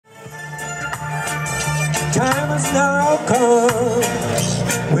Time has now come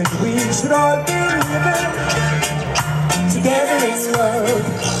when we should all be living together in love.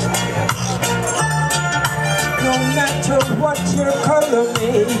 No matter what your color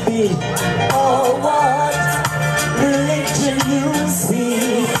may be or what religion you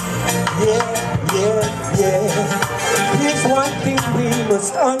see. Yeah. Here's one thing we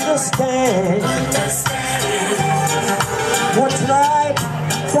must understand. What's right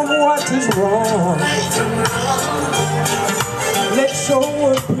from what is wrong. Let's show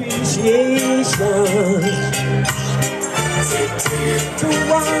appreciation to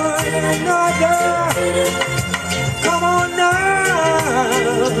one another. Come on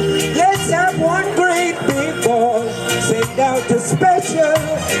now, let's have one great big ball. Send out a special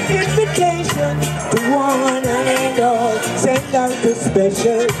invitation to one and all. Send out a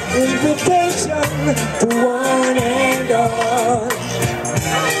special invitation to one and all.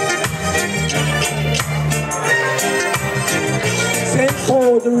 Send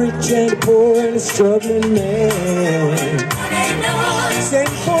for the rich and poor and the struggling man. Send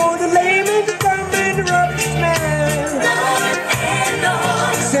for the lame and the dumb and the rubbish man.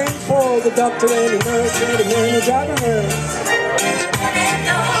 Send for the doctor and the nurse and the man who drive a hearse.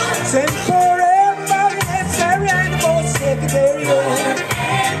 Send for everybody necessary and the most secondary.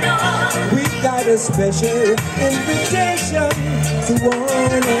 We got a special invitation to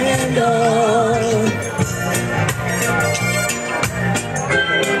one and all.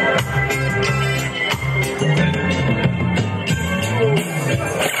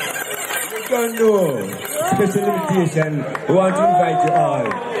 Special invitation. We want to invite you all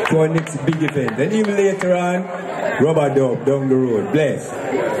to our next big event. And even later on, rubber dub down the road. Bless.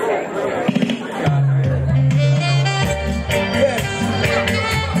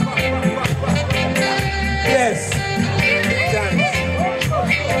 Yes.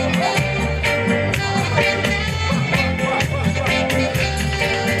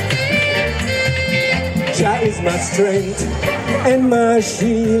 Jah is my strength and my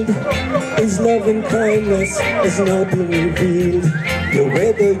shield. His love and kindness has not been revealed. The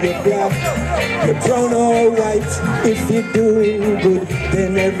whether you're black, you're brown or white, if you're doing good,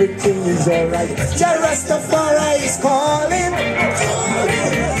 then everything is alright. Jah Rastafari is calling,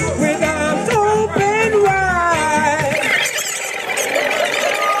 with arms open wide.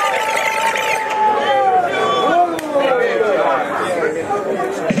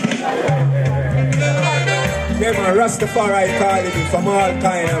 Remember, Rastafari calling you from all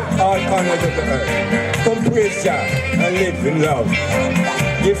corners of the earth. Come praise Jah and live in love.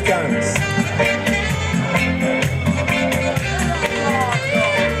 Give thanks.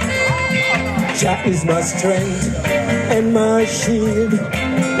 Jah is my strength and my shield.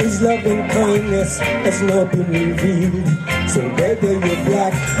 His love and kindness has not been revealed. So whether you're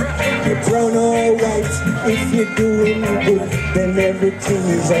black, you're brown or white, if you're doing good, then everything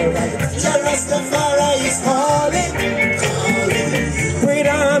is alright. Jah Rastafari is calling, with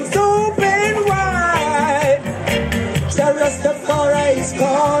arms open wide. Jah Rastafari is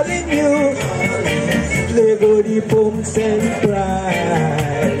calling you, let go the bumps and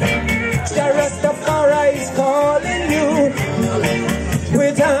pride. Jah Rastafari is calling you,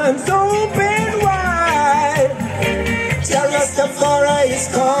 with arms open wide. Jah Rastafari is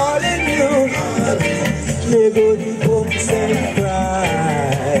calling you, let go the bumps and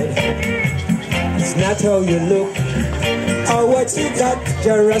pride. It's not how you look or what you got.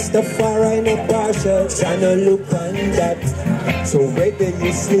 Jah Rastafari no partial, trying to look on that. So whether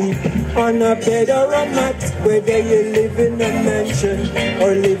you sleep on a bed or a mat, whether you live in a mansion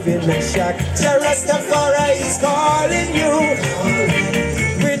or live in a shack, Jah Rastafari is calling you,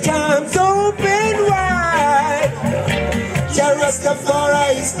 with arms open wide. Jah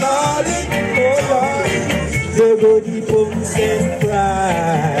Rastafari is calling, oh Lord, the body pumps and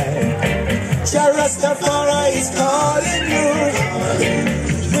pride. Jah Rastafari is calling you,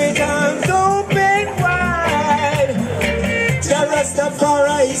 with arms open wide. Jah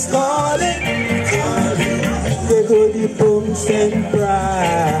Rastafari is calling, the body pumps and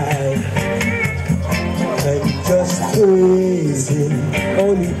pride. And just praise Him,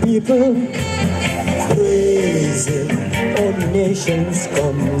 only people, praise Him. All nations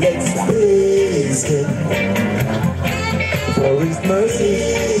come, let's praise Him. For His mercy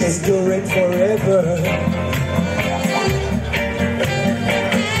endureth forever.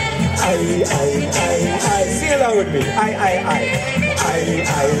 I. Sing along with me. I.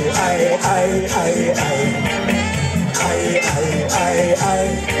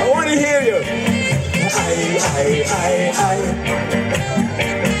 I want to hear you. I.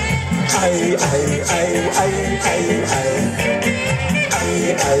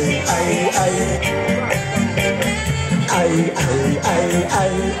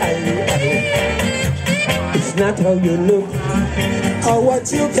 It's not how you look or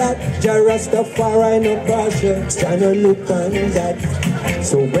what you got. Rastafari no partial, tryna look on that.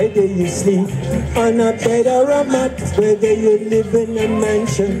 So whether you sleep on a bed or a mat, whether you live in a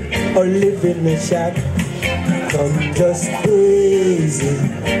mansion or live in a shack, come just praise Him,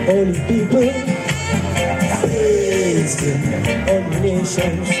 all people. Praise Him, all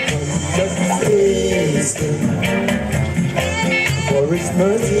nations, come just praise Him. For His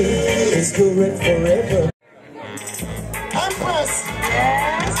mercy is good forever. Empress!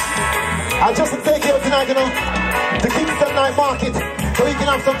 Yes? I just to take you out tonight, you know, the Kingston Night Market, so we can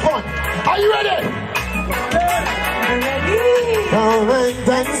have some fun. Are you ready? Ready. Come and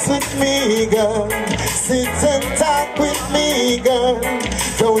dance with me, girl. Sit and talk with me, girl.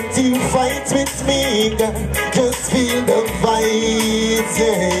 Don't you fight with me, girl. Just feel the vibes,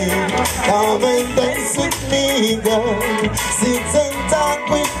 yeah. Come and dance with me, girl. Sit and talk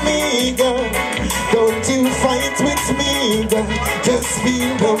with me, girl. Don't you fight with me, girl. Just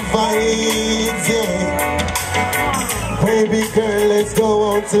feel the vibes, yeah. Baby girl, let's go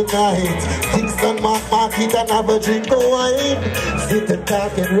out tonight. Kingston Market and have a drink of wine. Sit and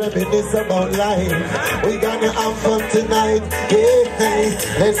talk and reminisce about life. We gonna have fun tonight. Hey, hey,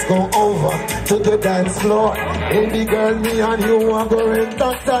 let's go over to the dance floor. Baby girl, me and you are going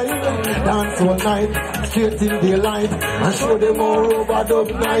that time. Dance all night, straight in the light, and show them all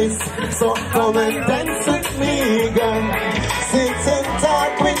overdub nice. So come and dance with me, girl. Sit and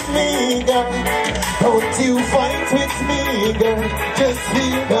talk with me, girl. Don't you fight with me, girl. Just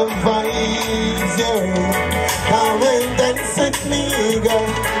feel the vibes, yeah. Come and dance with me, girl.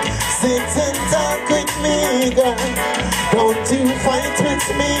 Sit and talk with me, girl. Don't you fight with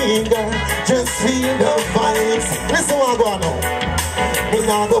me, girl. Just feel the vibes. Listen what I go now. Me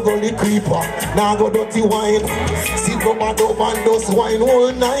nah go gully creeper, nah go dirty wine. See go mad up and just wine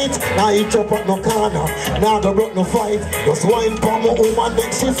all night. Nah eat up at no corner, nah go broke no fight. Just wine for my woman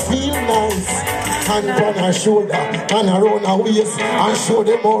make she feel nice. Hand on her shoulder and around her waist, and show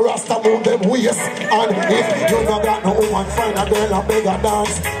them how Rasta move them waist. And if you no got no woman, find a girl and beg her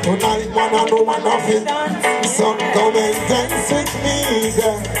dance. Tonight man and no man have it. So come and dance with me,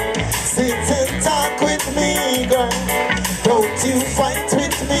 girl. Sit and talk with me, girl. Don't you fight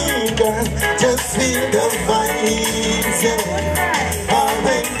with me, girl. Just feel the vibes, yeah. Come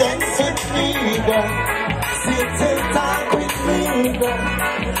and dance with me, girl. Sit and talk with me, girl.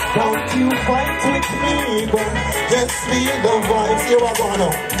 Don't you fight with me, girl. Just feel the vibes. You are gonna.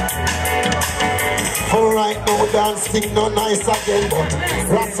 For right now, dancing no nice again, but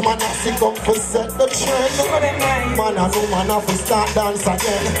Ras Manasseh come for set the trend. Man and woman have to start dance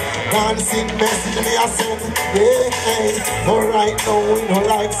again. Dancing message me a send, yeah, hey. For right now, we don't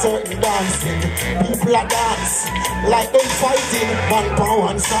like certain dancing. People are dance like they fighting. Man power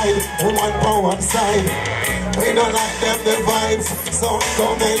one side, woman power one side. We don't like them the vibes, so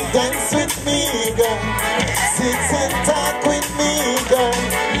come and dance with me, girl. Sit and talk with me, girl.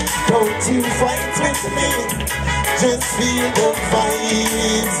 Don't you fight with me, just feel the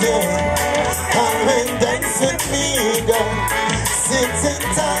vibes, yeah. Come and dance with me, girl. Sit and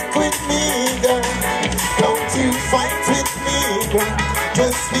talk with me, girl. Don't you fight with me, girl.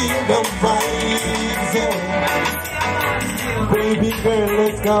 Just feel the vibes, yeah. Baby girl,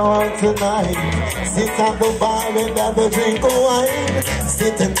 let's go out tonight. Sit at the bar and have a drink of wine.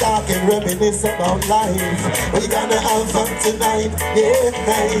 Sit and talk and reminisce about life. We gonna have fun tonight, yeah,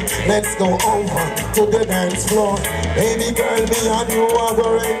 hey. Let's go over to the dance floor. Baby girl, me and you are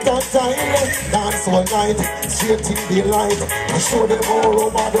going that time. Dance all night, straight in the light, and show them all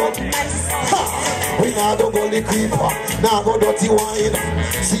over the ha! We now go gully creeper, now go dirty wine.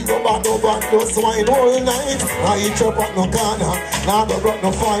 She go bad over those wine all night. I eat up at no corner, now go broke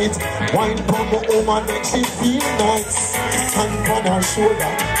no fight. Wine from my woman make she feel nice. Hand on her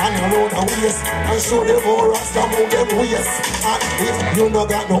shoulder and around her waist, and show them how Rasta move them waist. And if you no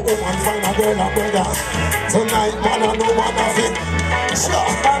got no woman, find a girl and brother. Tonight man and no man have it.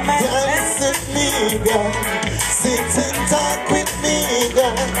 Dance with me, girl. Sit and talk with me,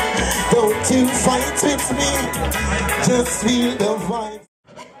 girl. Don't you fight with me, just feel the vibe.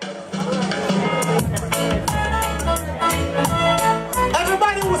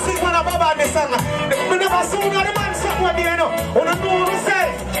 Everybody will sing one about this song. We never saw another man somewhere there, no. We don't know what to say.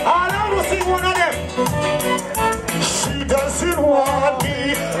 All I will sing one of them. She doesn't want me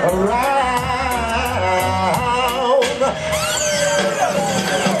around.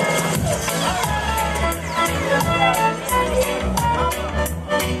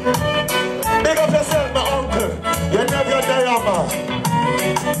 Big up yourself, my uncle. You never your drama.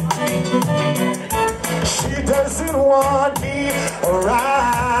 She doesn't doesn't want me around.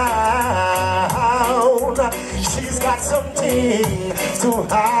 She's got something to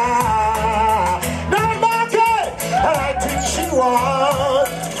hide. Night Market, and I think she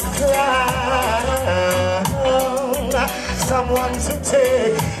wants someone to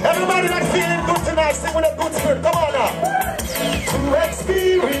take. Everybody that's feeling good tonight, sing with a good spirit. Come on now. To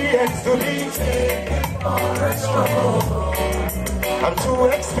experience to be taken for a stroll. I'm to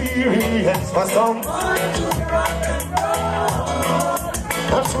experience for someone to rock and roll.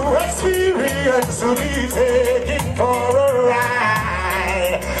 I'm to experience to be taken for a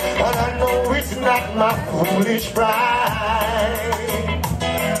ride. And I know it's not my foolish pride.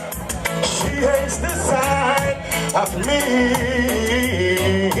 She hates the sight of me,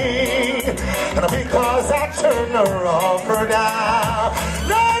 and because I turn her off her now.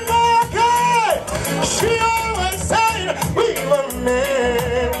 Night Market, she always said we were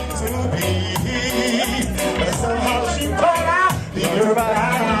meant to be, but somehow she thought I'd be her by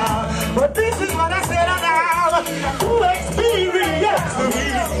now. But this is what I said now, to experience to be.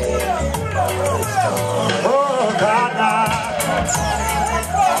 Oh God,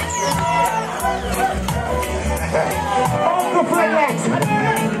 Uncle Frederick,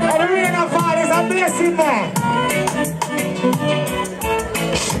 and the rain of God is a blessing, man.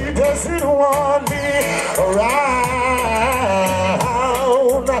 She doesn't want me around.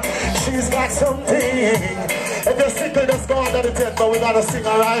 She's got something. If you're sick, just go under the tent, but we gotta sing,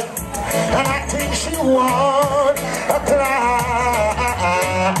 alright? And I think she wants a clown,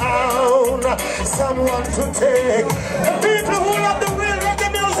 someone to take. The people who love the real reggae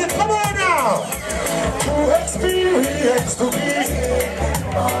music, come on now. To experience to be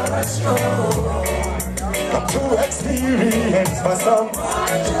on a stroll. To experience for someone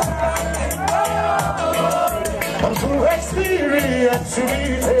to rock and roll. To experience to be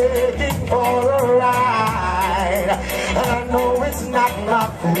taken for a ride. And I know it's not my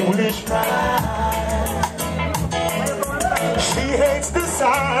foolish pride. She hates the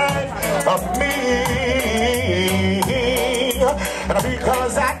sight of me, and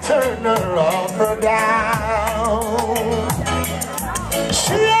because I turn her off her down.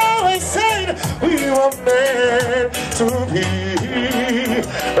 She always said we were meant to be,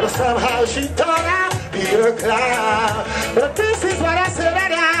 but somehow she thought I'd be her clown. But this is what I said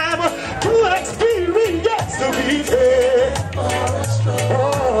that I'm to experience to be dead.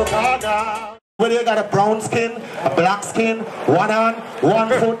 Oh God, God. Whether you got a brown skin, a black skin, one hand, 1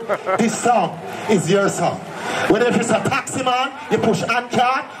 foot, this song is your song. Whether if it's a taxi man, you push hand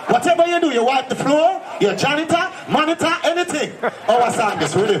card, whatever you do, you wipe the floor, you're janitor, monitor, anything. Our song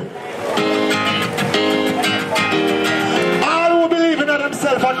is really. All who believe in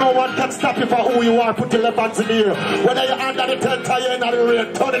themselves and no one can stop you for who you are, put your left hands in the air. Whether you're under the tent or you're in the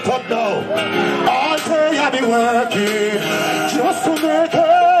rain, turn it up now. All day I've been working just to make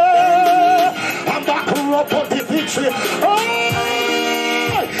it. I'm back up on the victory. Oh,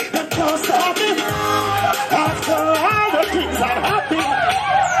 them can't stop me. After all the things that happen.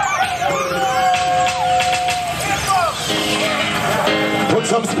 Put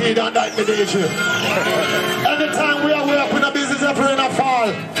some speed on that, me DJ. Anytime we are working in a business, if we're in a fall,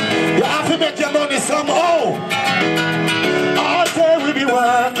 you have to make your money somehow. All day we be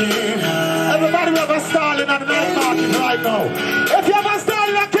working. Everybody we have a stall in the night market right now. If you have a stall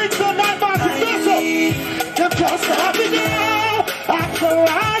in a Kingston Night Market, guess what? You can't stop me now. After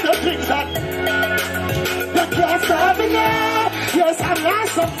all the things that you can't stop me now. Yes, I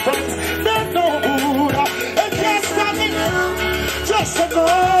lost some friends. They're no good. You can't stop me now. Just a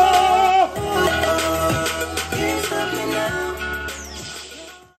go.